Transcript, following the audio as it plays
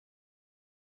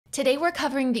Today we're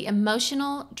covering the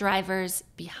emotional drivers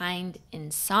behind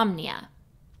insomnia.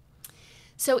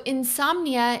 So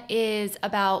insomnia is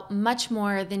about much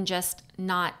more than just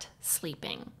not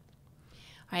sleeping.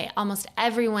 Right? Almost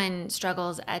everyone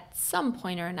struggles at some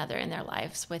point or another in their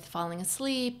lives with falling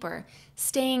asleep or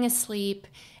staying asleep,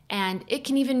 and it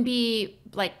can even be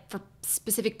like for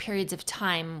specific periods of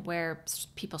time where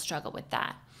people struggle with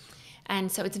that.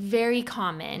 And so it's very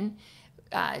common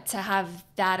to have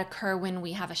that occur when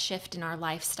we have a shift in our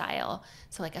lifestyle.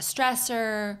 So like a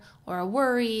stressor or a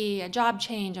worry, a job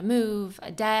change, a move,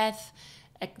 a death,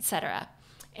 etc.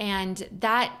 And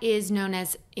that is known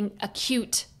as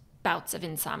acute bouts of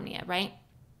insomnia, right?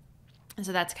 And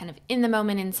so that's kind of in the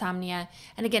moment insomnia.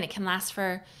 And again, it can last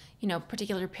for,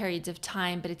 particular periods of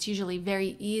time, but it's usually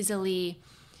very easily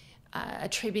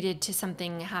attributed to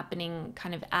something happening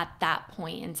kind of at that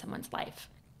point in someone's life.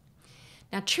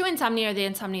 Now, true insomnia, or the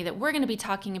insomnia that we're going to be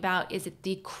talking about, is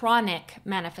the chronic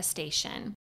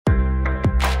manifestation.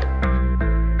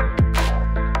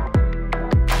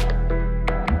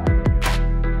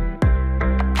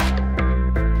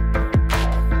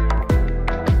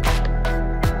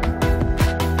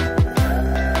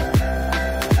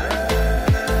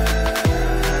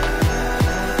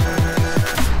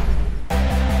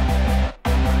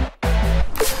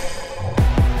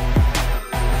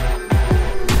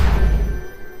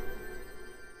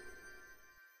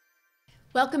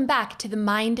 Welcome back to the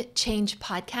Mind Change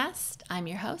Podcast. I'm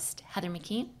your host, Heather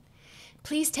McKean.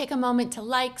 Please take a moment to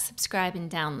like, subscribe, and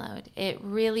download. It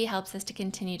really helps us to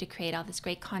continue to create all this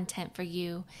great content for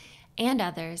you and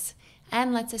others,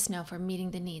 and lets us know if we're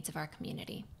meeting the needs of our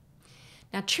community.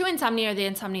 Now, true insomnia, or the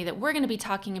insomnia that we're going to be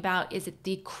talking about, is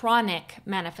the chronic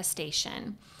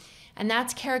manifestation. And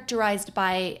that's characterized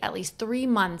by at least 3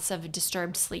 months of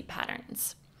disturbed sleep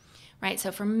patterns. Right?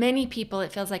 So for many people,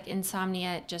 it feels like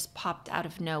insomnia just popped out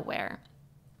of nowhere.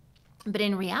 But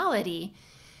in reality,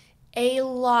 a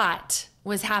lot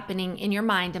was happening in your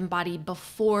mind and body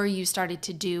before you started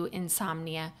to do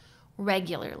insomnia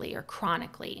regularly or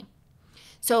chronically.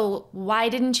 So why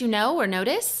didn't you know or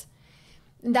notice?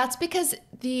 That's because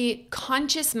the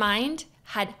conscious mind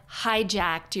had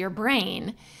hijacked your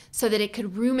brain so that it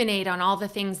could ruminate on all the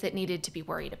things that needed to be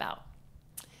worried about.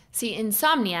 See,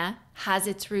 insomnia has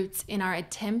its roots in our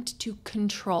attempt to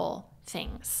control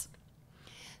things.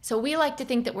 So we like to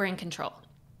think that we're in control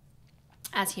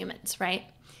as humans, right?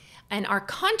 And our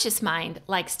conscious mind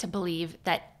likes to believe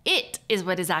that it is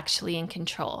what is actually in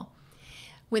control.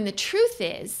 When the truth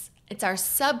is, it's our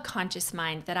subconscious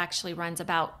mind that actually runs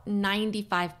about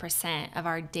 95% of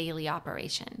our daily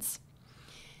operations.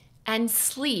 And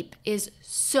sleep is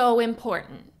so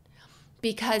important,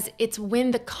 because it's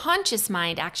when the conscious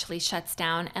mind actually shuts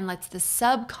down and lets the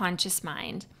subconscious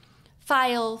mind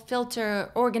file,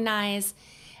 filter, organize,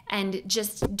 and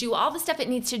just do all the stuff it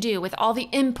needs to do with all the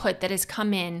input that has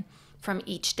come in from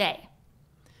each day.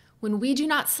 When we do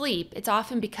not sleep, it's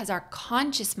often because our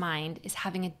conscious mind is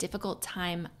having a difficult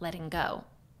time letting go.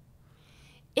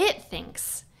 It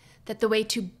thinks that the way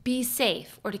to be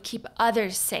safe or to keep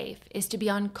others safe is to be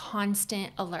on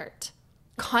constant alert,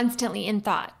 constantly in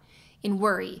thought, in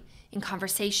worry, in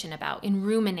conversation about, in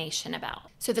rumination about.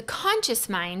 So the conscious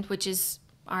mind, which is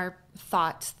our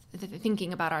thoughts,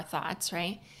 thinking about our thoughts,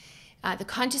 right? The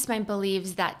conscious mind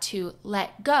believes that to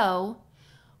let go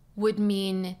would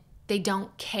mean they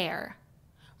don't care,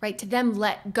 right? To them,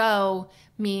 let go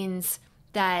means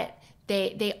that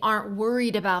they aren't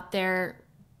worried about their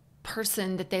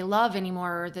person that they love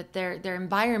anymore, or that their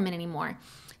environment anymore.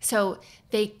 So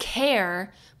they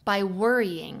care by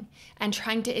worrying and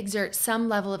trying to exert some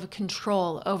level of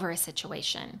control over a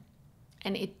situation.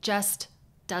 And it just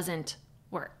doesn't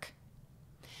work.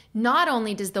 Not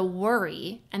only does the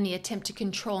worry and the attempt to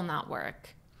control not work,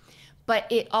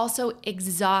 but it also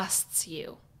exhausts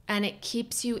you, and it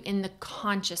keeps you in the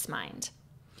conscious mind,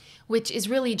 which is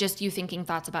really just you thinking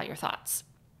thoughts about your thoughts.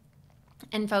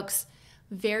 And folks,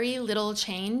 very little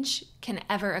change can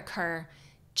ever occur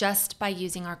just by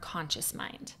using our conscious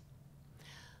mind.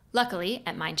 Luckily,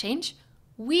 at Mind Change,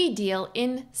 we deal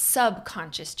in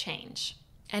subconscious change,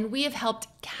 and we have helped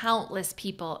countless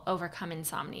people overcome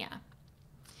insomnia.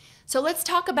 So let's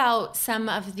talk about some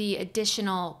of the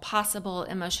additional possible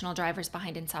emotional drivers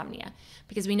behind insomnia,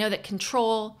 because we know that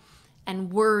control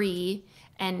and worry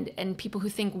and people who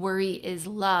think worry is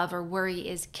love or worry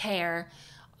is care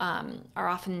are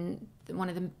often one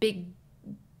of the big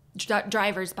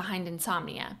drivers behind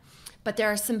insomnia. But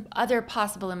there are some other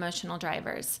possible emotional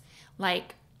drivers,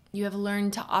 like you have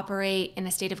learned to operate in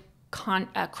a state of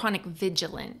chronic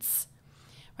vigilance,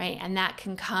 right? And that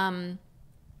can come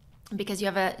because you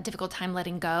have a difficult time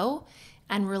letting go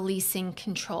and releasing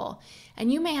control.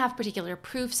 And you may have particular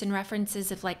proofs and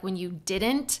references of like when you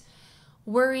didn't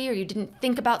worry, or you didn't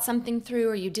think about something through,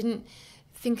 or you didn't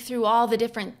think through all the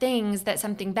different things that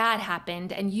something bad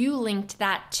happened, and you linked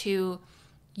that to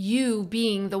you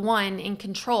being the one in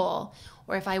control,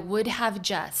 or if I would have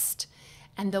just,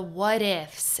 and the what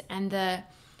ifs, and the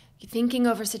thinking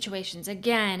over situations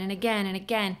again and again and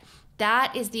again.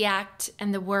 That is the act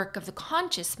and the work of the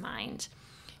conscious mind,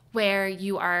 where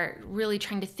you are really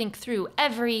trying to think through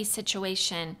every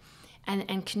situation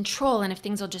and control, and if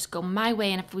things will just go my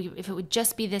way, and if it would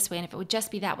just be this way, and if it would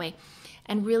just be that way.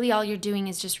 And really all you're doing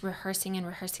is just rehearsing and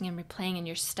rehearsing and replaying, and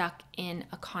you're stuck in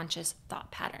a conscious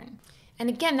thought pattern. And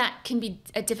again, that can be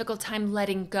a difficult time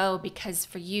letting go, because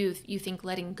for you think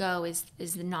letting go is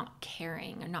the not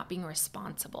caring or not being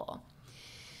responsible.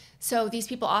 So these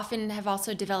people often have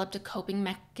also developed a coping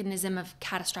mechanism of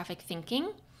catastrophic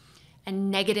thinking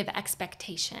and negative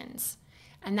expectations.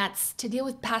 And that's to deal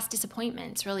with past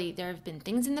disappointments. Really, there have been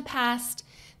things in the past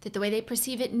that the way they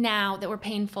perceive it now that were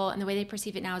painful, and the way they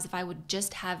perceive it now is if I would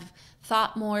just have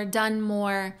thought more, done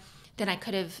more, then I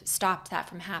could have stopped that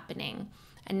from happening.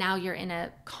 And now you're in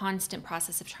a constant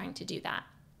process of trying to do that.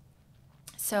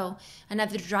 So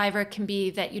another driver can be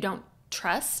that you don't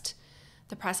trust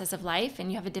the process of life,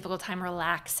 and you have a difficult time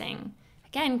relaxing.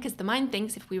 Again, because the mind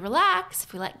thinks if we relax,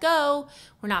 if we let go,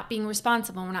 we're not being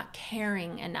responsible, we're not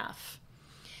caring enough.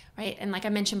 Right? And like I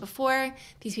mentioned before,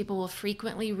 these people will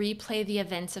frequently replay the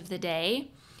events of the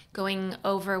day, going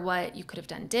over what you could have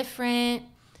done different.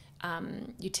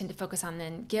 You tend to focus on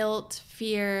then guilt,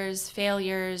 fears,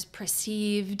 failures,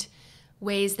 perceived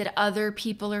ways that other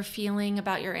people are feeling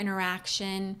about your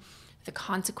interaction, the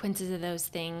consequences of those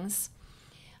things.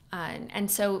 And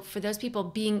so for those people,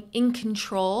 being in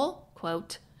control,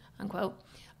 quote unquote,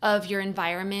 of your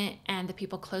environment and the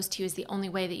people close to you is the only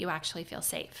way that you actually feel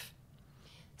safe.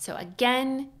 So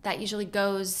again, that usually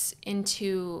goes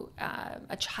into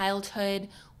a childhood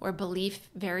or belief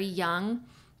very young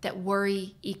that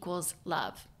worry equals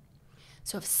love.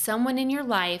 So if someone in your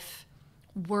life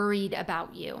worried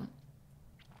about you,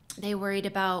 they worried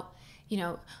about,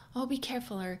 oh, be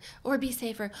careful, or be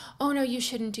safer. Oh, no, you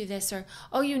shouldn't do this, or,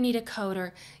 oh, you need a coat,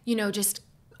 or, just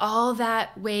all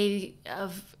that way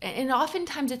of, and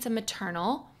oftentimes it's a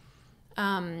maternal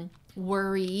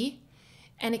worry.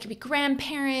 And it could be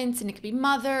grandparents, and it could be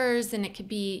mothers, and it could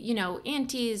be,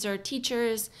 aunties or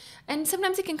teachers. And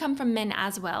sometimes it can come from men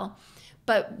as well.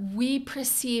 But we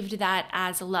perceived that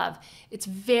as love. It's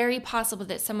very possible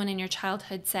that someone in your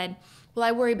childhood said, well,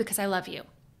 I worry because I love you.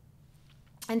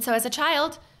 And so as a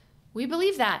child, we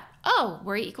believe that. Oh,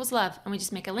 worry equals love. And we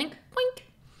just make a link, boink.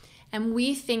 And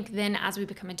we think then as we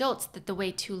become adults that the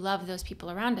way to love those people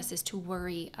around us is to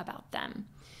worry about them,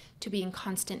 to be in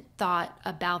constant thought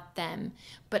about them.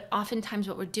 But oftentimes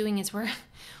what we're doing is we're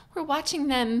watching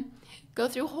them go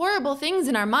through horrible things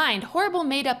in our mind, horrible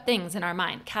made up things in our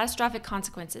mind, catastrophic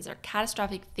consequences or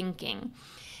catastrophic thinking.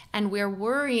 And we're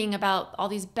worrying about all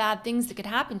these bad things that could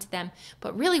happen to them.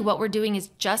 But really what we're doing is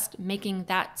just making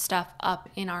that stuff up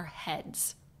in our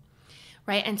heads,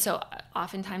 right? And so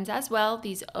oftentimes as well,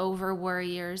 these over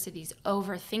worriers or these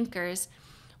overthinkers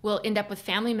will end up with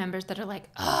family members that are like,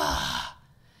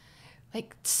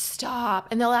 like, stop.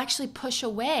 And they'll actually push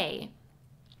away.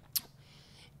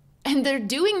 And they're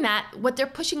doing that. What they're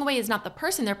pushing away is not the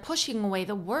person. They're pushing away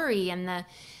the worry and the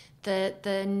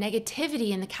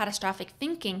negativity and the catastrophic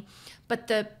thinking. But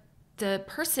the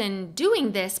person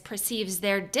doing this perceives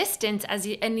their distance as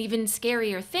an even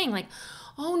scarier thing. Like,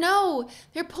 oh no,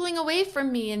 they're pulling away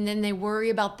from me. And then they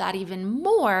worry about that even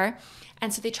more.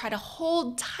 And so they try to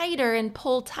hold tighter and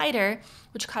pull tighter,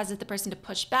 which causes the person to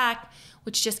push back,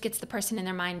 which just gets the person in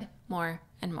their mind more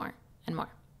and more and more.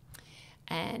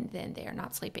 And then they are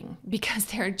not sleeping because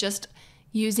they're just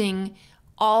using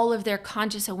all of their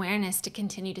conscious awareness to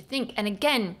continue to think. And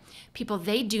again, people,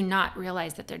 they do not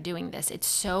realize that they're doing this. It's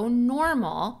so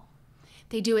normal.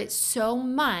 They do it so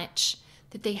much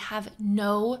that they have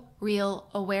no real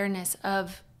awareness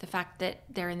of the fact that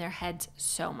they're in their heads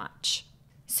so much.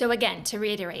 So again, to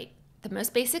reiterate, the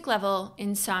most basic level,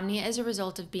 insomnia is a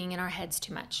result of being in our heads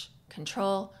too much.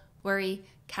 Control, worry,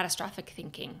 catastrophic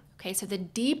thinking. Okay, so the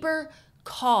deeper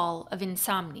call of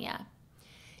insomnia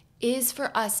is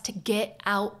for us to get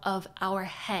out of our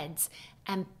heads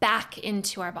and back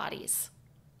into our bodies.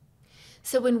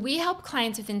 So when we help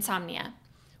clients with insomnia,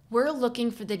 we're looking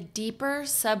for the deeper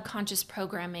subconscious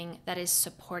programming that is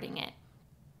supporting it.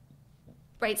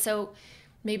 Right? So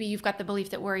maybe you've got the belief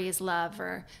that worry is love,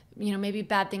 or maybe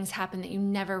bad things happen that you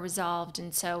never resolved,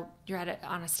 and so you're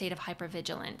on a state of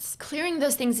hypervigilance. Clearing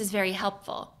those things is very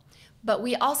helpful. But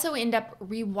we also end up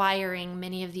rewiring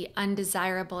many of the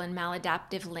undesirable and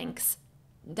maladaptive links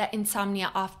that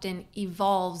insomnia often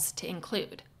evolves to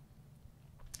include.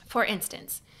 For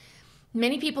instance,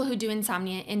 many people who do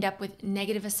insomnia end up with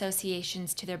negative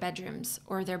associations to their bedrooms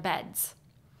or their beds.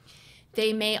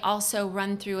 They may also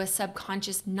run through a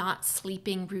subconscious not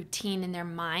sleeping routine in their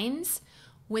minds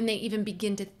when they even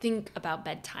begin to think about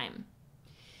bedtime.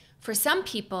 For some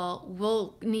people,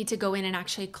 we'll need to go in and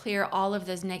actually clear all of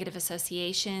those negative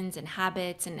associations and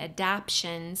habits and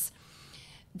adaptions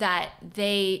that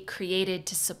they created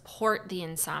to support the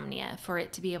insomnia for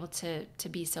it to be able to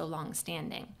be so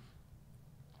long-standing.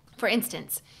 For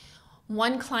instance,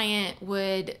 one client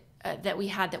that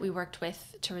we worked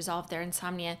with to resolve their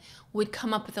insomnia would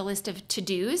come up with a list of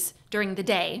to-dos during the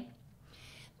day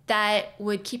that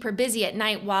would keep her busy at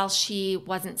night while she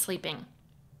wasn't sleeping,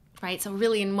 right? So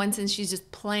really, in one sense, she's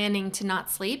just planning to not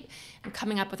sleep and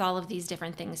coming up with all of these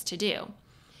different things to do.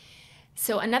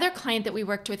 So another client that we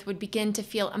worked with would begin to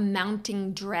feel a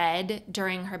mounting dread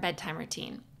during her bedtime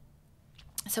routine.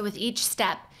 So with each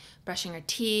step, brushing her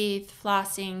teeth,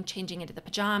 flossing, changing into the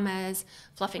pajamas,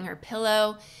 fluffing her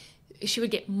pillow, she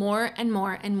would get more and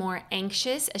more and more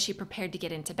anxious as she prepared to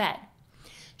get into bed.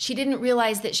 She didn't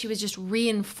realize that she was just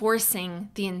reinforcing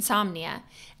the insomnia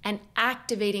and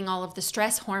activating all of the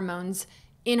stress hormones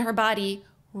in her body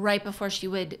right before she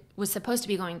was supposed to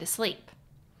be going to sleep.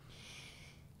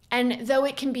 And though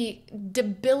it can be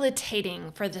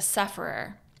debilitating for the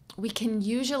sufferer, we can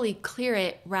usually clear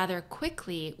it rather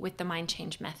quickly with the mind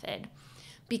change method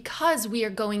because we are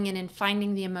going in and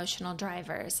finding the emotional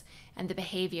drivers and the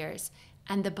behaviors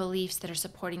and the beliefs that are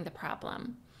supporting the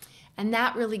problem. And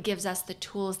that really gives us the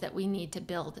tools that we need to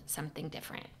build something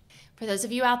different. For those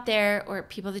of you out there or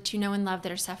people that you know and love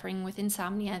that are suffering with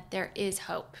insomnia, there is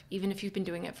hope, even if you've been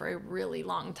doing it for a really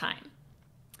long time.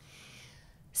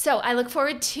 So I look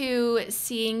forward to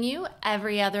seeing you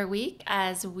every other week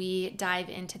as we dive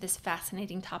into this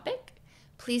fascinating topic.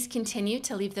 Please continue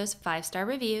to leave those 5-star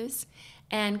reviews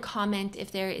and comment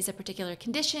if there is a particular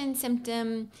condition,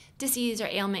 symptom, disease, or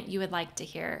ailment you would like to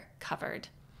hear covered.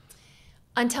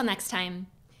 Until next time,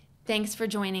 thanks for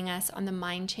joining us on the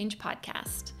Mind Change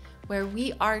Podcast, where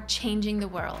we are changing the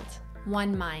world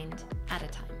one mind at a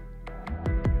time.